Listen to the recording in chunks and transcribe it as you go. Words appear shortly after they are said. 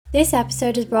This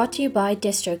episode is brought to you by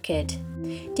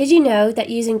DistroKid. Did you know that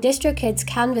using DistroKid's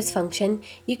Canvas function,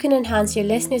 you can enhance your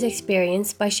listener's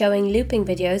experience by showing looping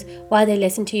videos while they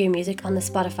listen to your music on the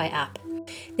Spotify app?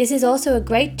 This is also a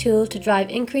great tool to drive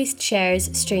increased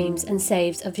shares, streams, and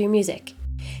saves of your music.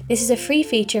 This is a free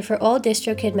feature for all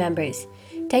DistroKid members.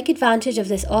 Take advantage of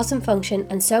this awesome function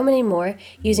and so many more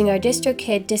using our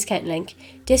DistroKid discount link,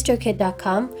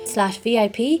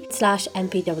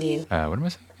 distrokid.com/VIP/MPW. What am I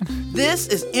saying? This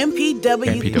is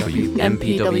MPW.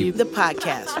 MPW. The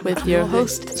podcast. With your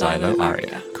host, Xylo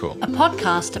Aria. Cool. A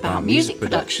podcast about music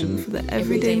production for the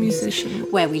everyday musician,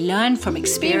 where we learn from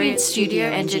experienced studio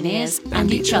engineers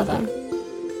and each other.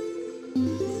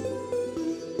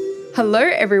 Hello,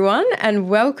 everyone, and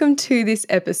welcome to this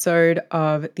episode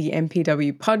of the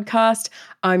MPW podcast.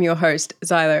 I'm your host,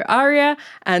 Xylo Aria,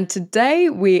 and today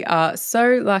we are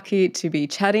so lucky to be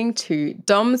chatting to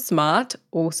Dom Smart,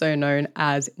 also known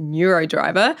as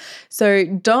Neurodriver. So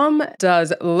Dom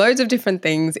does loads of different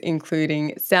things,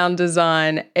 including sound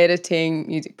design, editing,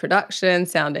 music production,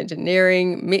 sound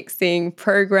engineering, mixing,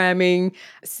 programming,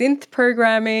 synth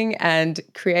programming, and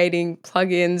creating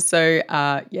plugins. So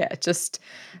just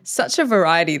such a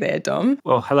variety there, Dom.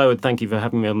 Well, hello and thank you for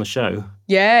having me on the show.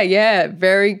 Yeah,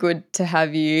 very good to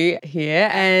have you here.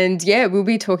 And we'll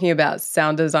be talking about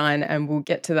sound design and we'll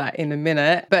get to that in a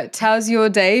minute. But how's your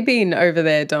day been over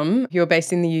there, Dom? You're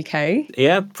based in the UK?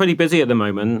 Yeah, pretty busy at the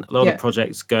moment. A lot of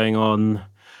projects going on.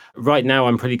 Right now,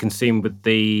 I'm pretty consumed with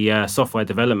the software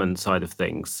development side of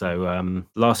things. So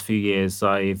last few years,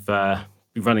 I've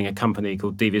been running a company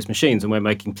called Devious Machines, and we're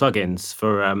making plugins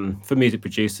for music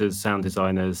producers, sound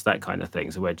designers, that kind of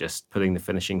thing. So we're just putting the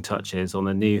finishing touches on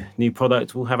a new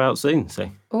product we'll have out soon.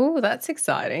 So. Oh, that's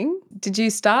exciting. Did you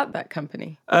start that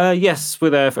company? Yes,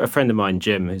 with a friend of mine,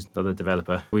 Jim, who's another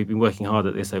developer. We've been working hard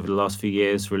at this over the last few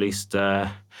years. Released, we're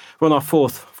on our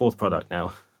fourth product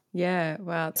now. Yeah,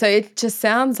 wow. So it just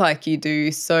sounds like you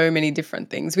do so many different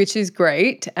things, which is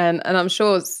great. And I'm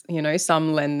sure,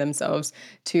 some lend themselves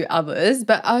to others.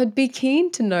 But I'd be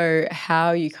keen to know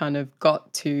how you kind of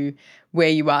got to where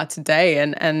you are today.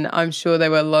 And I'm sure there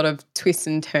were a lot of twists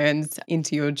and turns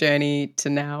into your journey to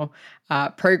now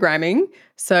programming.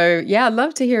 So, I'd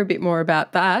love to hear a bit more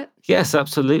about that. Yes,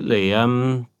 absolutely.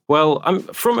 Well, I'm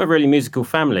from a really musical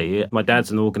family. My dad's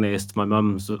an organist. My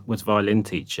mum was a violin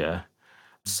teacher.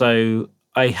 So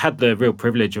I had the real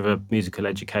privilege of a musical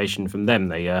education from them.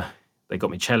 They got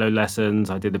me cello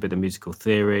lessons. I did a bit of musical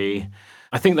theory.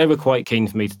 I think they were quite keen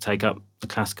for me to take up the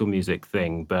classical music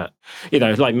thing. But,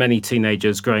 like many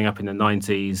teenagers growing up in the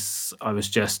 90s, I was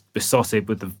just besotted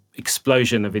with the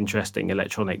explosion of interesting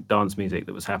electronic dance music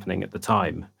that was happening at the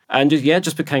time. And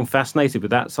just became fascinated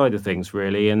with that side of things,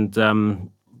 really. And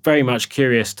very much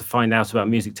curious to find out about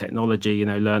music technology,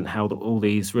 learn how all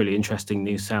these really interesting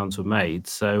new sounds were made.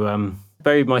 So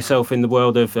buried myself in the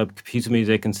world of computer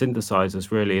music and synthesizers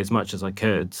really as much as I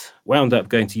could. Wound up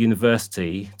going to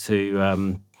university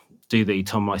to do the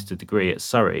Tom Meister degree at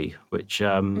Surrey, which,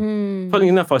 funnily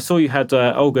enough, I saw you had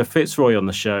Olga Fitzroy on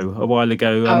the show a while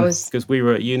ago because we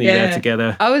were at uni there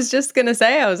together. I was just going to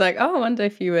say, I was like, I wonder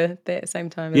if you were there at the same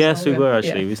time as Yes, Olga. we were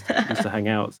actually. We used to hang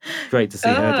out. Great to see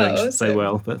her doing so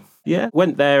well. But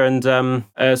went there and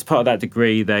as part of that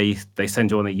degree, they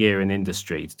send you on a year in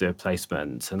industry to do a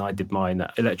placement. And I did mine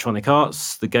at Electronic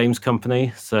Arts, the games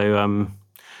company. So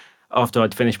after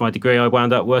I'd finished my degree, I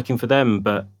wound up working for them.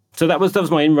 So that was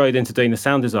my inroad into doing the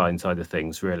sound design side of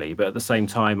things, really. But at the same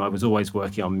time, I was always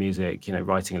working on music,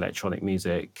 writing electronic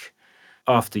music.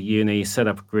 After uni, set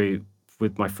up a group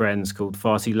with my friends called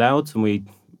Farty Loud, and we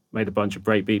made a bunch of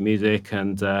breakbeat music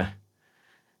and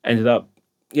ended up,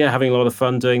 having a lot of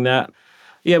fun doing that.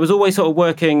 Yeah, it was always sort of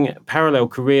working parallel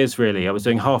careers, really. I was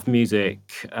doing half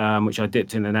music, which I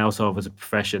dipped in and out of as a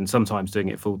profession, sometimes doing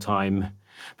it full time,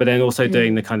 but then also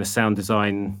doing the kind of sound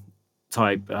design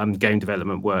type game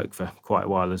development work for quite a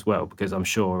while as well, because I'm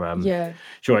sure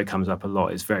it comes up a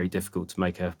lot. It's very difficult to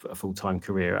make a full-time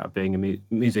career out of being a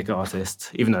music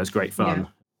artist, even though it's great fun.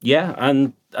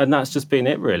 And that's just been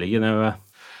it, really.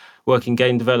 Working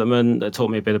game development that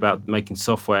taught me a bit about making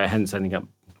software, hence ending up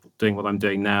doing what I'm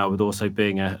doing now, but also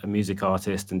being a music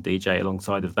artist and DJ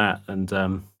alongside of that. And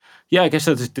I guess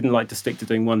I just didn't like to stick to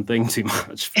doing one thing too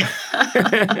much.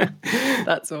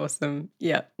 That's awesome.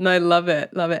 Yeah, no, love it.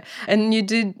 And you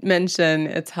did mention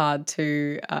it's hard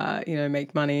to,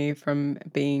 make money from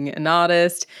being an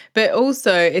artist, but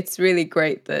also it's really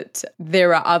great that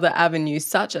there are other avenues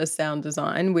such as sound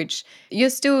design, which you're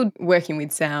still working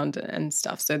with sound and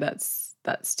stuff. So that's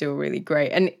still really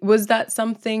great. And was that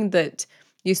something that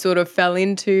you sort of fell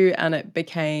into and it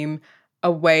became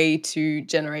a way to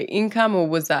generate income, or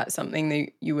was that something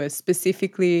that you were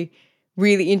specifically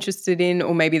really interested in,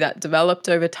 or maybe that developed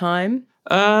over time?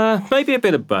 Maybe a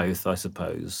bit of both, I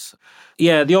suppose.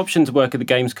 Yeah, the option to work at the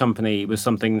games company was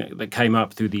something that came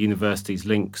up through the university's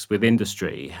links with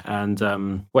industry. And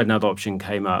when that option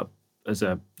came up as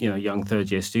a young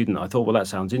third-year student, I thought, well, that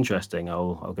sounds interesting.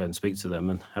 I'll go and speak to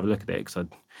them and have a look at it, because I'd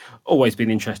always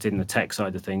been interested in the tech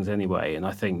side of things anyway. And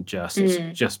I think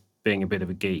just being a bit of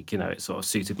a geek, it sort of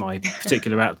suited my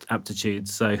particular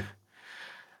aptitudes. So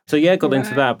yeah, got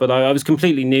into that. But I was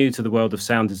completely new to the world of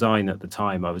sound design at the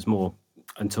time. I was more,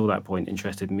 until that point,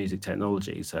 interested in music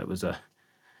technology. So it was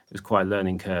quite a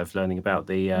learning curve, learning about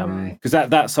the because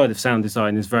that side of sound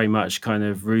design is very much kind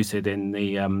of rooted in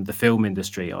the film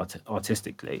industry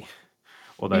artistically.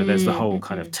 Although there's the whole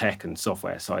kind of tech and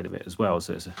software side of it as well.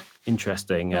 So it's an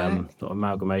interesting sort of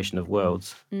amalgamation of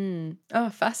worlds. Oh,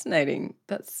 fascinating.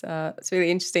 That's really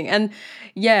interesting. And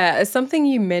yeah, something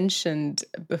you mentioned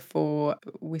before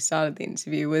we started the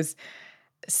interview was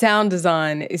sound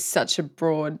design is such a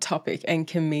broad topic and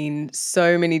can mean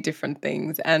so many different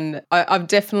things. And I've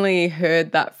definitely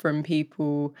heard that from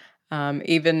people,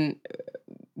 even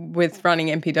with running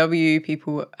MPW,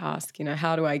 people ask,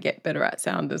 how do I get better at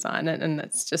sound design? And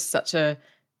that's just such a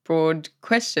broad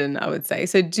question, I would say.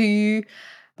 So do you,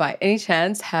 by any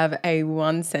chance, have a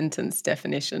one-sentence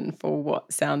definition for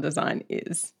what sound design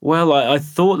is? Well, I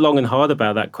thought long and hard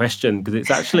about that question, because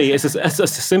it's a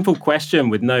simple question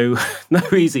with no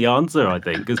easy answer, I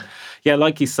think. Because, yeah,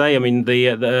 like you say, I mean,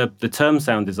 the term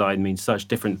sound design means such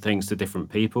different things to different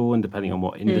people, and depending on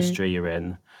what industry you're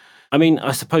in. I mean,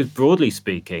 I suppose broadly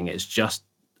speaking, it's just,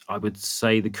 I would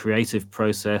say, the creative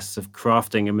process of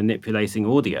crafting and manipulating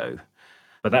audio.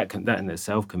 But that in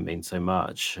itself can mean so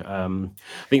much. I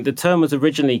think the term was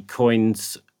originally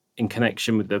coined in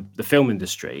connection with the film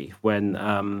industry, when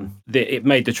it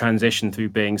made the transition through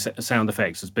being sound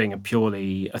effects as being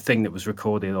a thing that was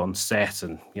recorded on set,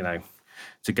 and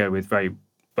to go with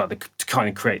to kind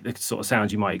of create the sort of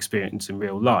sounds you might experience in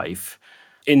real life,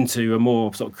 into a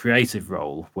more sort of creative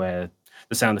role where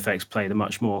the sound effects played a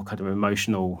much more kind of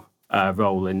emotional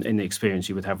role in the experience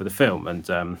you would have with the film. And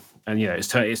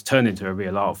it's turned into a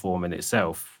real art form in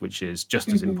itself, which is just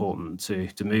as important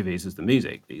to movies as the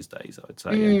music these days, I would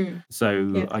say.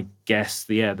 So I guess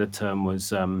the term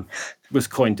was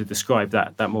coined to describe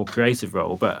that more creative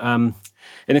role. But in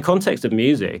the context of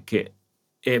music,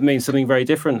 it means something very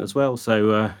different as well.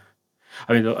 So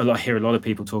I mean, I hear a lot of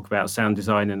people talk about sound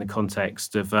design in the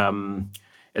context of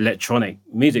electronic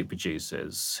music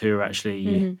producers who are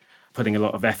actually putting a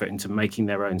lot of effort into making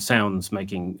their own sounds,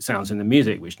 making sounds in the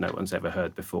music which no one's ever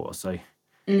heard before. So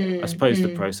I suppose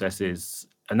the process is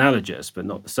analogous, but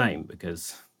not the same,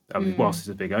 because whilst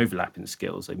there's a big overlap in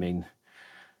skills, I mean,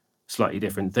 slightly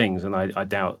different things. And I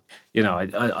doubt,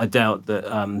 I doubt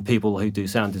that people who do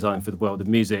sound design for the world of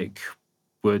music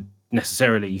would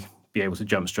necessarily be able to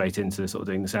jump straight into sort of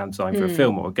doing the sound design for a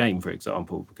film or a game, for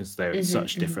example, because they're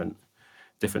such different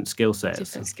skill sets.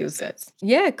 Different skill sets.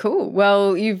 Yeah, cool.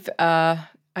 Well, you've,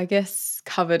 I guess,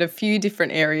 covered a few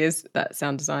different areas that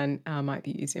sound design might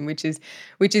be used in, which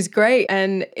is great.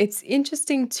 And it's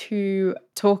interesting to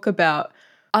talk about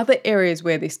other areas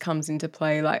where this comes into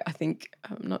play. Like, I think,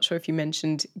 I'm not sure if you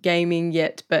mentioned gaming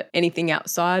yet, but anything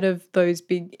outside of those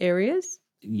big areas?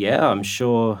 Yeah, I'm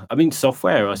sure. I mean,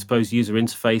 software, I suppose, user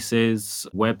interfaces,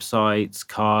 websites,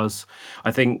 cars.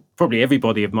 I think probably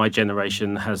everybody of my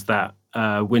generation has that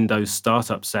Windows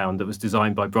startup sound that was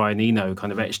designed by Brian Eno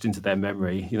kind of etched into their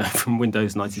memory, from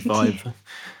Windows 95.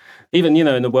 Even,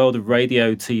 in the world of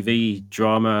radio, TV,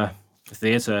 drama,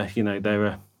 theatre, there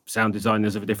are sound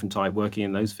designers of a different type working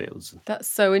in those fields. That's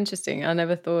so interesting. I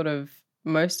never thought of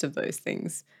most of those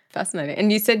things. Fascinating.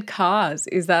 And you said cars.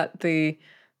 Is that the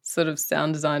sort of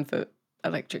sound design for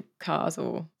electric cars?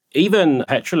 Or even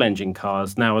petrol engine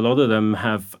cars now, a lot of them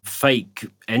have fake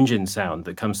engine sound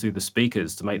that comes through the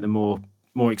speakers to make them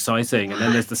more exciting. And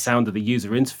then there's the sound of the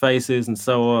user interfaces and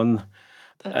so on.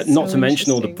 Not to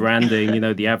mention all the branding,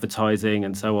 the advertising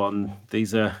and so on.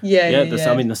 These are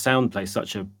I mean, the sound plays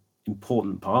such an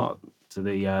important part to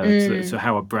the to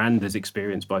how a brand is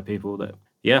experienced by people. That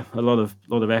a lot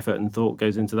of effort and thought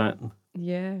goes into that.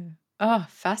 Yeah. Oh,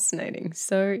 fascinating.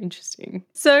 So interesting.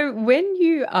 So when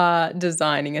you are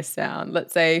designing a sound,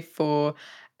 let's say for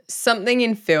something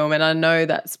in film, and I know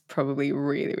that's probably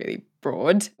really, really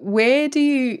broad, where do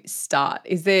you start?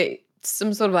 Is there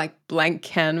some sort of like blank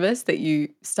canvas that you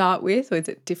start with, or is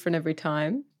it different every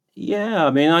time? Yeah,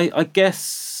 I mean, I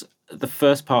guess the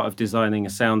first part of designing a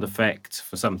sound effect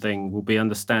for something will be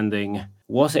understanding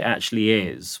what it actually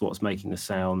is, what's making the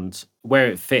sound, where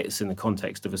it fits in the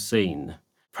context of a scene,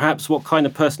 perhaps what kind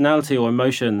of personality or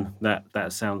emotion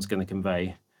that sound's going to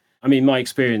convey. I mean, my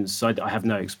experience, I have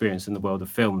no experience in the world of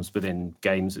films, but in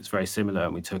games it's very similar.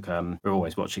 And we're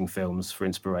always watching films for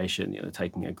inspiration,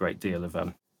 taking a great deal of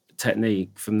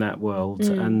technique from that world.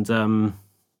 And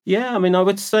I mean, I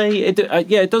would say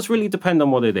it does really depend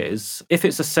on what it is. If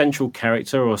it's a central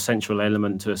character or a central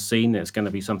element to a scene, it's going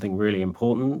to be something really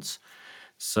important.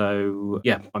 So,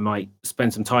 I might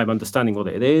spend some time understanding what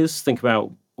it is, think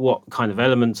about what kind of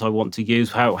elements I want to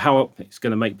use, how it's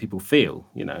going to make people feel.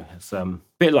 It's a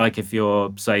bit like if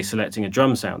you're, say, selecting a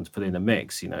drum sound to put in a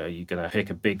mix. Are you going to pick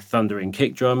a big thundering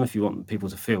kick drum if you want people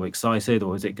to feel excited,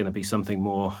 or is it going to be something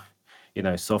more,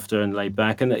 softer and laid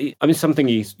back? And I mean, something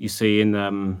you see in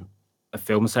a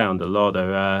film sound a lot,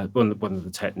 or one of the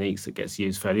techniques that gets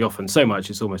used fairly often, so much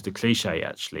it's almost a cliche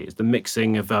actually, is the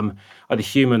mixing of either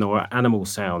human or animal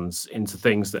sounds into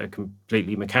things that are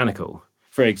completely mechanical.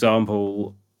 For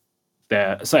example,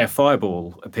 say a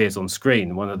fireball appears on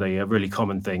screen. One of the really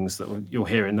common things that you'll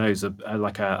hear in those are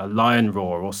like a lion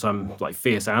roar or some like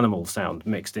fierce animal sound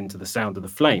mixed into the sound of the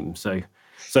flame. So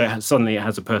suddenly it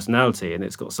has a personality and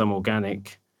it's got some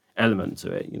organic element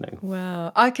to it.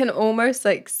 Wow, I can almost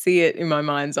like see it in my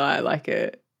mind's eye, like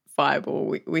a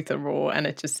fireball with a roar, and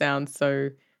it just sounds so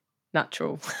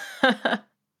natural.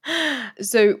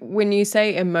 So when you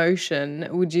say emotion,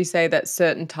 would you say that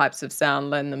certain types of sound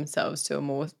lend themselves to a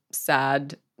more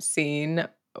sad scene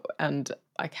and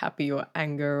like happy or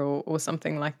anger or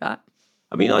something like that?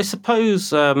 I mean, I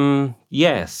suppose,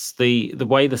 yes, the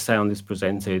way the sound is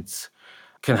presented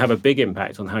can have a big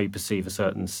impact on how you perceive a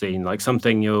certain scene. Like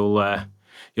something you'll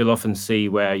often see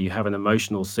where you have an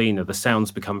emotional scene and the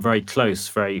sounds become very close,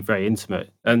 very, very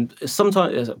intimate. And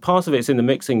sometimes part of it's in the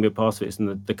mixing, but part of it's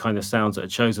in the kind of sounds that are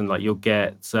chosen. Like you'll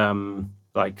get,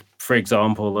 like, for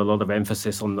example, a lot of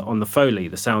emphasis on the Foley,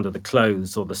 the sound of the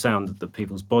clothes or the sound that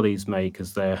people's bodies make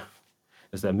as they're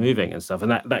moving and stuff.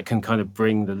 And that can kind of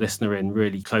bring the listener in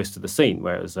really close to the scene.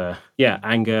 Whereas,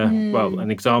 anger, well,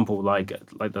 an example like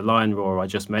the lion roar I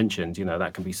just mentioned,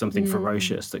 that can be something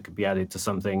ferocious that could be added to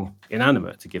something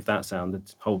inanimate to give that sound a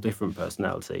whole different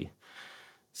personality.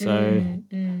 So,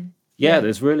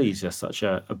 there's really just such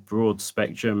a broad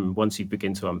spectrum once you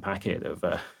begin to unpack it of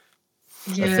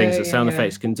things that sound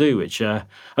effects can do, which and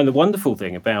the wonderful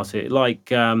thing about it,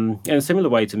 like in a similar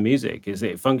way to music, is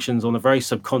it functions on a very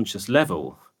subconscious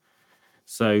level.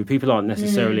 So people aren't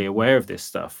necessarily aware of this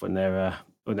stuff when they're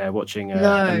watching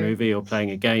a movie or playing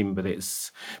a game, but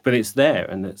it's there,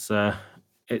 and it's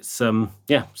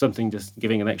something just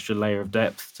giving an extra layer of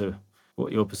depth to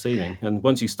what you're perceiving. And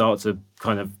once you start to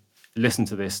kind of listen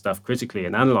to this stuff critically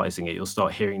and analysing it, you'll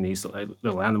start hearing these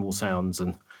little animal sounds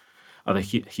and other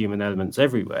human elements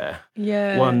everywhere.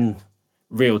 Yeah. One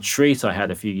real treat I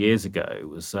had a few years ago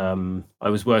was I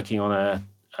was working on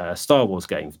a Star Wars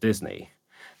game for Disney,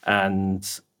 and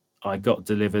I got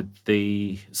delivered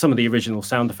some of the original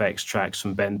sound effects tracks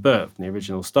from Ben Burtt from the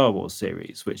original Star Wars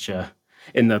series, which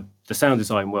in the sound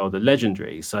design world are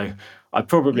legendary. So I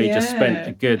probably just spent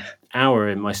a good hour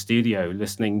in my studio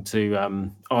listening to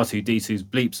R2-D2's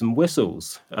bleeps and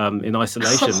whistles in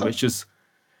isolation, which is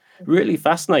really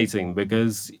fascinating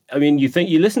because, I mean, you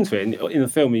listen to it in the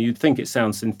film and you'd think it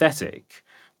sounds synthetic,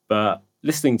 but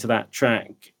listening to that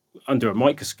track under a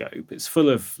microscope, it's full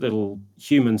of little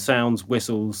human sounds,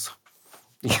 whistles,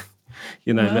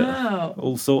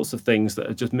 all sorts of things that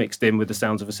are just mixed in with the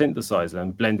sounds of a synthesizer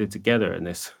and blended together in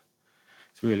this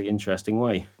really interesting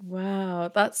way.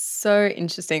 Wow, that's so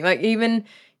interesting. Like even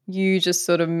you just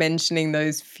sort of mentioning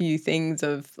those few things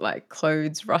of like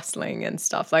clothes rustling and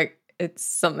stuff, like it's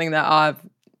something that I've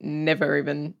never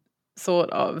even thought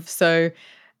of. So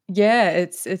yeah,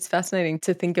 it's fascinating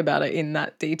to think about it in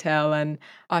that detail, and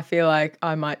I feel like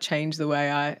I might change the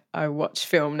way I watch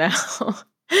film now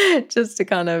just to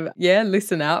kind of,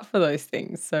 listen out for those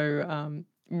things. So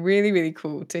really, really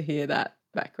cool to hear that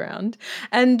background.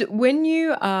 And when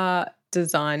you are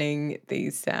designing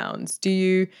these sounds, do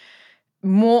you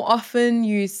more often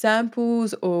use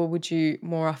samples or would you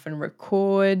more often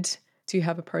record? Do you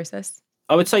have a process?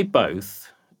 I would say both,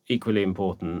 equally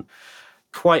important.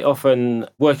 Quite often,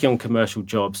 working on commercial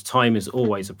jobs, time is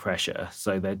always a pressure.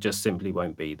 So there just simply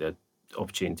won't be the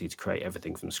opportunity to create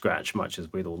everything from scratch, much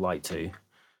as we'd all like to.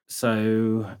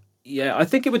 So, I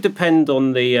think it would depend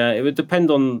on the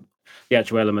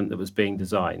actual element that was being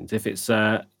designed. If it's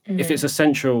a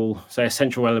central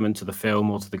element to the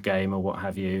film or to the game or what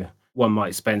have you, one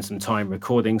might spend some time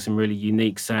recording some really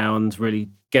unique sounds, really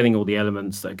getting all the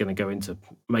elements that are going to go into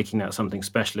making that something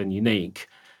special and unique.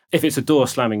 If it's a door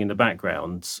slamming in the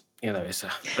background, it's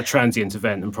a transient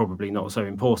event and probably not so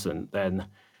important, then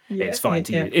it's fine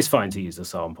to use. It's fine to use a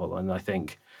sample. And I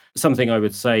think something I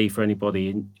would say for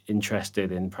anybody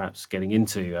interested in perhaps getting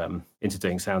into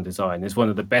doing sound design is one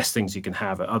of the best things you can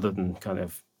have, other than kind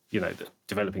of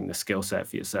developing the skill set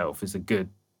for yourself, is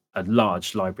a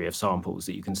large library of samples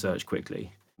that you can search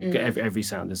quickly. Every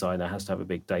sound designer has to have a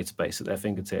big database at their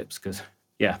fingertips, because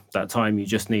that time you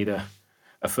just need a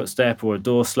footstep or a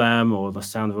door slam or the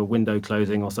sound of a window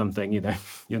closing or something.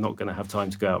 You're not going to have time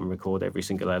to go out and record every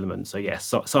single element. So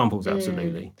yes, samples,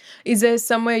 absolutely. Is there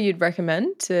somewhere you'd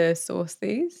recommend to source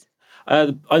these?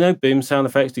 I know Boom Sound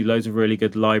Effects do loads of really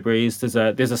good libraries. There's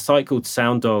a site called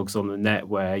Sound Dogs on the net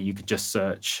where you could just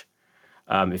search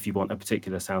if you want a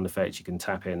particular sound effect. You can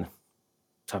tap in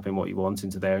what you want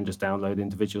into there and just download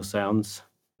individual sounds.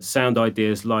 Sound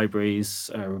ideas libraries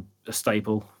are a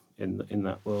staple in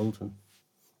that world, and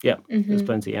there's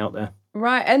plenty out there.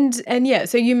 Right, and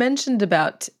so you mentioned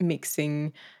about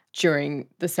mixing during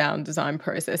the sound design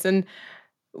process, and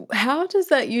how does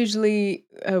that usually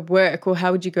work, or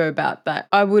how would you go about that?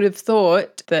 I would have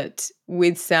thought that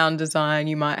with sound design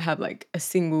you might have like a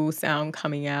single sound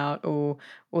coming out or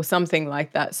something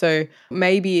like that. So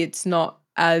maybe it's not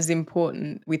as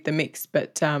important with the mix,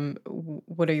 but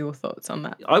what are your thoughts on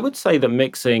that? I would say that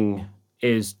mixing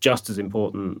is just as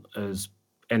important as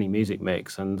any music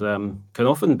mix, and can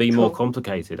often be more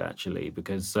complicated actually,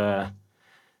 because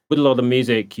with a lot of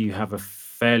music you have a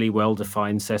fairly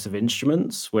well-defined set of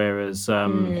instruments, whereas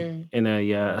in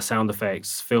a sound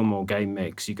effects film or game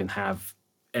mix you can have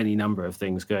any number of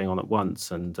things going on at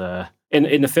once. And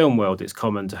in the film world it's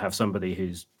common to have somebody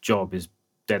whose job is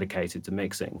dedicated to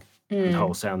mixing and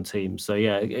whole sound teams. So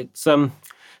it's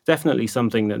definitely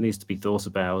something that needs to be thought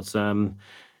about.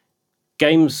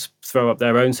 Games throw up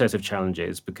their own set of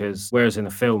challenges, because whereas in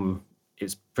a film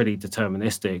it's pretty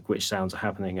deterministic which sounds are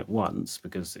happening at once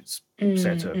because it's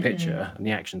set to a picture and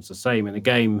the action's the same, in a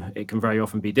game it can very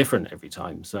often be different every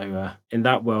time. So in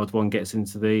that world one gets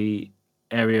into the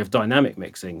area of dynamic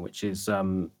mixing, which is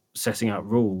setting up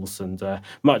rules, and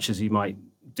much as you might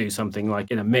do something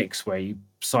like in a mix where you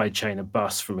sidechain a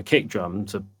bus from a kick drum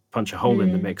to punch a hole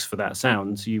in the mix for that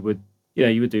sound, you would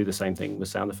do the same thing with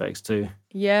sound effects too.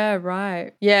 Yeah,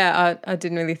 right. Yeah, I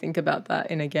didn't really think about that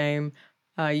in a game.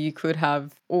 You could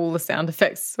have all the sound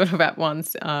effects sort of at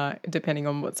once, depending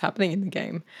on what's happening in the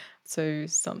game. So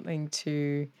something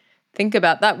to think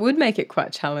about. That would make it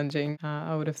quite challenging,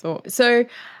 I would have thought. So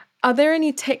are there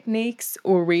any techniques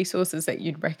or resources that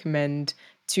you'd recommend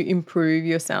to improve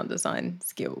your sound design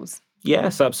skills?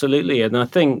 Yes, absolutely. And I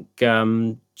think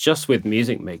just with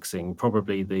music mixing,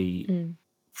 probably the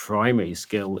primary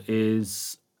skill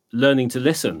is learning to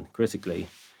listen critically,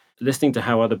 listening to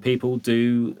how other people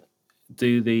do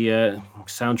the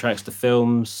soundtracks to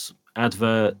films,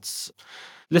 adverts,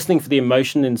 listening for the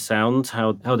emotion in sound,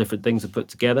 how different things are put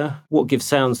together, what gives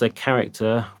sounds their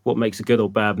character, what makes a good or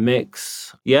bad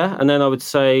mix. Yeah, and then I would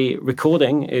say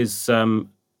recording is a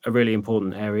really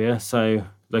important area. So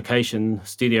location,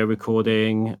 studio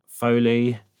recording,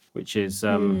 Foley, which is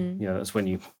that's when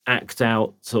you act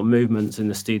out sort of movements in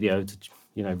the studio to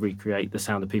recreate the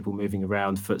sound of people moving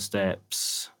around,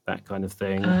 footsteps, that kind of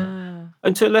thing.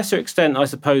 And to a lesser extent, I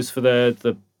suppose, for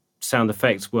the sound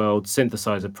effects world,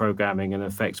 synthesizer programming and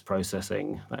effects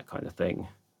processing, that kind of thing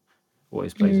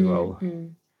always plays a role.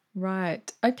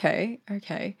 Right. Okay.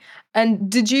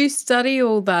 And did you study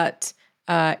all that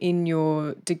in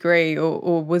your degree,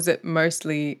 or was it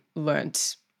mostly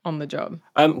learnt on the job?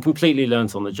 Completely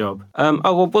learnt on the job.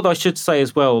 What I should say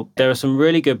as well, there are some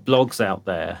really good blogs out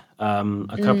there.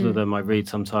 A couple of them I read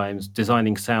sometimes,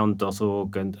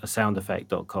 designingsound.org and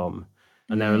soundeffect.com.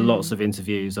 And there are lots of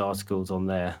interviews, articles on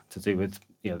there to do with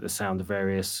the sound of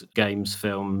various games,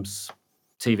 films,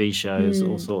 TV shows,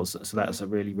 all sorts. So that's a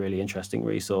really, really interesting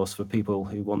resource for people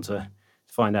who want to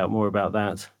find out more about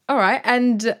that. All right.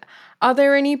 And are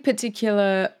there any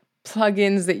particular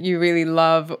plugins that you really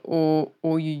love or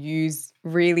you use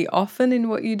really often in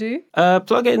what you do?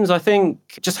 Plugins, I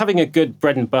think just having a good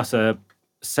bread and butter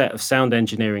set of sound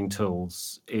engineering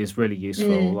tools is really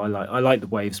useful. I like the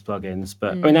Waves plugins,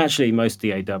 but I mean, actually most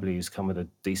DAWs come with a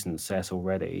decent set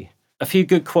already. A few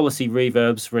good quality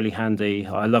reverbs, really handy.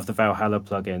 I love the Valhalla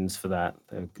plugins for that.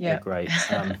 They're great.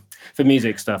 For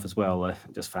music stuff as well, they're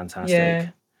just fantastic.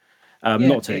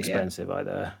 Not too expensive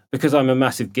either. Because I'm a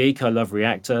massive geek, I love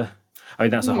Reactor. I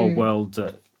mean, that's a whole world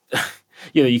that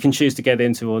you can choose to get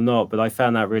into or not, but I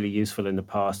found that really useful in the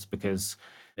past, because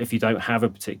if you don't have a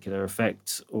particular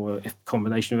effect or a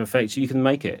combination of effects, you can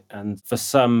make it. And for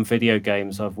some video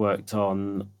games I've worked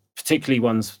on, particularly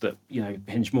ones that,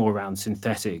 hinge more around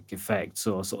synthetic effects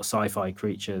or sort of sci-fi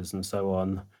creatures and so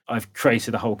on. I've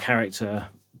created a whole character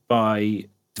by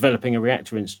developing a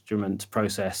reactor instrument to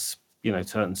process,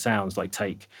 certain sounds, like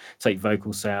take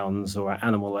vocal sounds or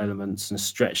animal elements and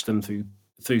stretch them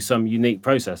through some unique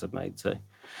process I've made.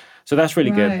 So that's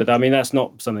really good. But I mean, that's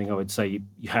not something I would say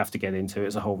you have to get into.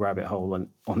 It's a whole rabbit hole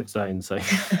on its own. So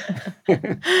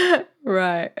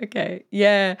Right. Okay.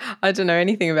 Yeah. I don't know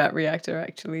anything about Reactor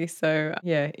actually. So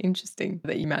yeah, interesting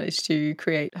that you managed to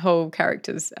create whole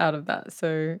characters out of that.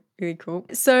 So really cool.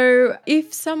 So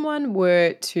if someone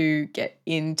were to get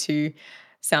into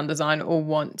sound design or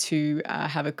want to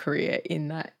have a career in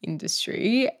that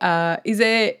industry, is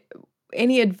there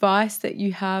any advice that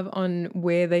you have on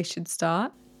where they should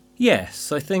start?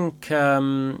 yes, I think,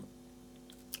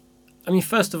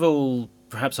 first of all,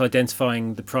 perhaps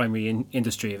identifying the primary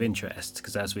industry of interest,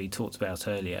 because as we talked about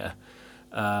earlier,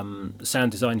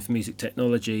 sound design for music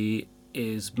technology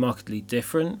is markedly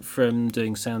different from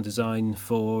doing sound design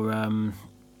for,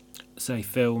 say,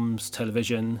 films,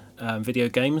 television, video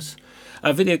games.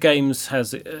 Video games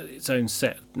has its own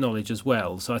set of knowledge as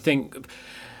well. So I think,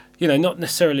 not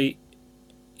necessarily,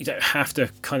 you don't have to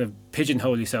kind of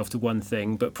pigeonhole yourself to one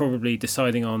thing, but probably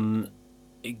deciding on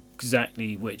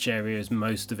exactly which area is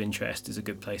most of interest is a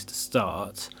good place to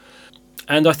start.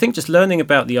 And I think just learning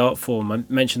about the art form, I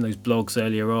mentioned those blogs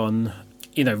earlier on,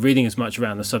 reading as much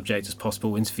around the subject as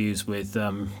possible, interviews with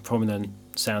prominent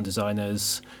sound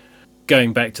designers,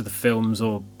 going back to the films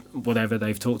or whatever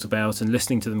they've talked about and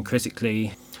listening to them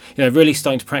critically, really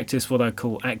starting to practice what I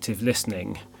call active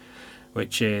listening,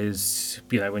 which is,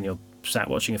 when you're sat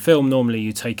watching a film, normally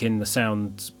you take in the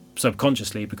sound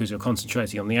subconsciously because you're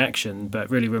concentrating on the action, but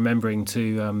really remembering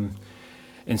to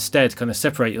instead kind of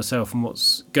separate yourself from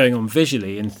what's going on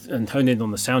visually and hone in on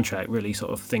the soundtrack, really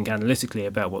sort of think analytically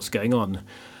about what's going on.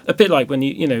 A bit like when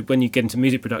you get into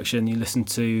music production, you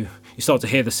start to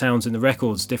hear the sounds in the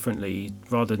records differently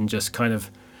rather than just kind of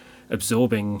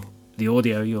absorbing the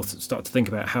audio. You'll start to think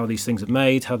about how these things are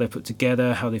made, how they're put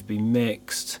together, how they've been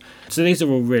mixed. So these are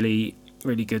all really,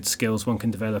 really good skills one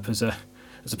can develop as a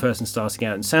person starting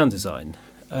out in sound design.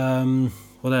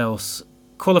 What else?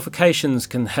 Qualifications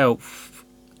can help.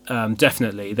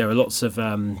 Definitely, there are lots of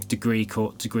degree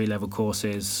level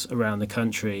courses around the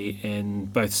country in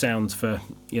both sound for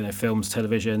films,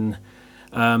 television,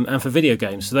 and for video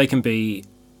games. So they can be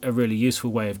a really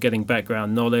useful way of getting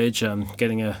background knowledge,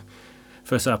 getting a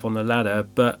first up on the ladder.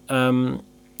 But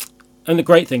and the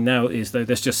great thing now is that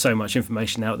there's just so much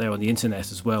information out there on the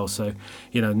internet as well. So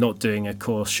not doing a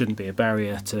course shouldn't be a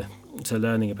barrier to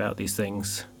learning about these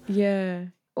things. Yeah.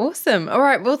 Awesome. All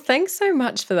right. Well, thanks so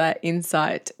much for that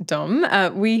insight, Dom.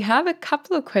 We have a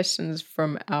couple of questions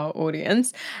from our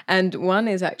audience, and one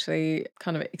is actually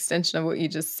kind of an extension of what you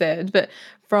just said, but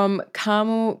from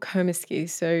Carmel Komisky.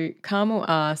 So Carmel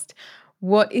asked,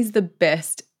 what is the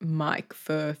best mic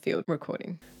for field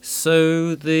recording?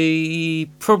 So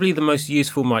probably the most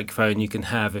useful microphone you can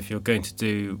have if you're going to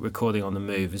do recording on the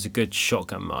move is a good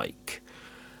shotgun mic.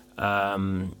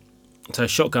 So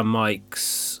shotgun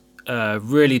mics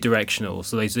really directional,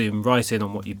 so they zoom right in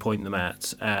on what you point them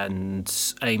at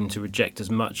and aim to reject as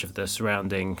much of the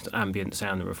surrounding ambient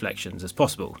sound and reflections as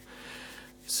possible.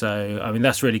 So,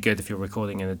 that's really good if you're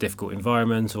recording in a difficult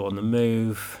environment or on the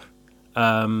move.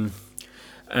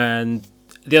 And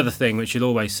the other thing which you'll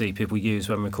always see people use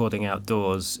when recording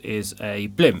outdoors is a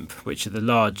blimp, which are the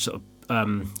large sort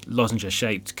of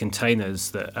lozenge-shaped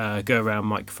containers that go around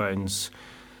microphones.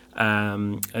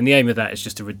 And the aim of that is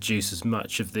just to reduce as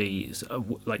much of the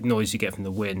noise you get from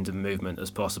the wind and movement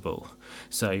as possible.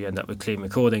 So you end up with clean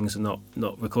recordings and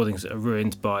not recordings that are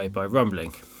ruined by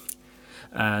rumbling.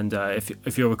 And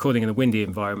if you're recording in a windy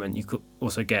environment, you could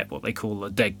also get what they call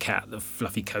a dead cat, the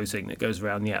fluffy coating that goes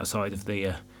around the outside of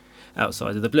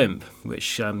the blimp,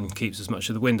 which keeps as much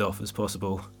of the wind off as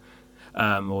possible.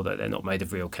 Although they're not made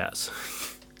of real cats,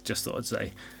 just thought I'd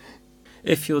say.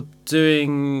 If you're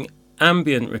doing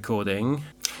ambient recording,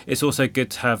 it's also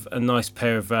good to have a nice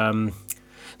pair of Omni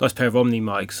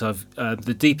mics.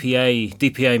 The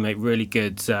DPA make really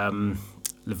good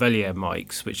lavalier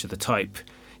mics, which are the type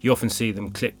you often see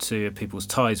them clipped to people's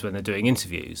ties when they're doing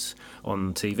interviews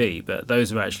on TV. But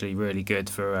those are actually really good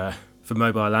for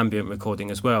mobile ambient recording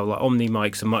as well. Like Omni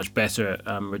mics are much better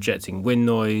at rejecting wind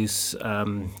noise.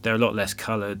 They're a lot less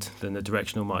coloured than the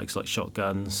directional mics like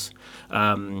shotguns.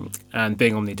 And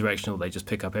being omnidirectional, they just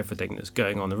pick up everything that's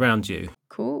going on around you.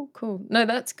 Cool. No,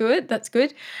 that's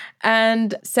good.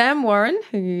 And Sam Warren,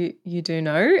 who you do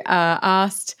know,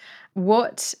 asked,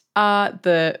 what are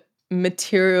the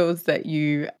materials that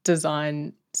you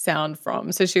design sound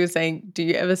from? So she was saying, do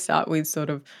you ever start with sort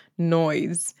of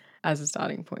noise as a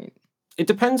starting point? It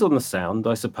depends on the sound,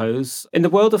 I suppose. In the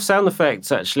world of sound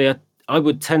effects, actually, I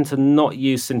would tend to not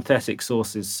use synthetic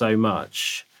sources so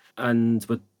much, and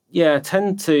would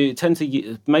tend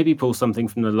to maybe pull something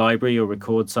from the library or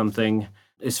record something.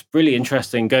 It's really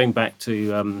interesting going back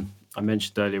to I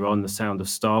mentioned earlier on the sound of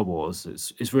Star Wars.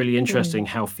 It's really interesting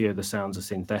how few of the sounds are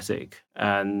synthetic,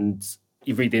 and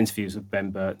you read the interviews with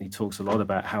Ben Burtt, and he talks a lot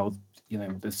about how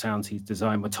the sounds he's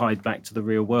designed were tied back to the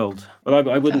real world. But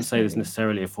I wouldn't say there's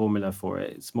necessarily a formula for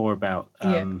it. It's more about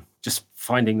just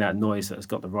finding that noise that has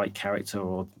got the right character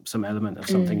or some element of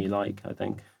something you like, I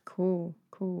think. Cool.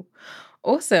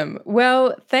 Awesome.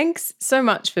 Well, thanks so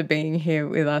much for being here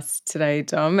with us today,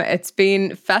 Dom. It's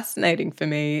been fascinating for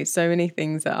me. So many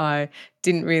things that I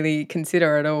didn't really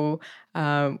consider at all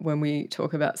when we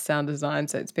talk about sound design.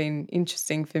 So it's been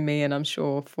interesting for me, and I'm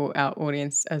sure for our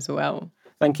audience as well.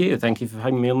 Thank you. Thank you for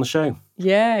having me on the show.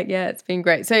 Yeah, it's been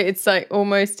great. So it's like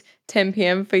almost 10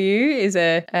 p.m. for you. Is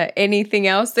there anything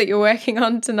else that you're working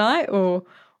on tonight or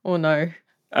no?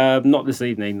 Not this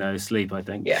evening, no. Sleep, I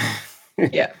think.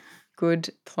 Yeah.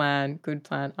 Good plan.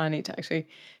 I need to actually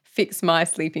fix my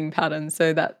sleeping pattern.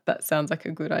 So that sounds like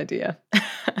a good idea.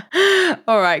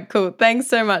 All right, cool. Thanks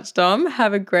so much, Dom.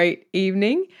 Have a great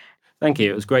evening. Thank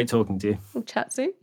you. It was great talking to you. We'll chat soon.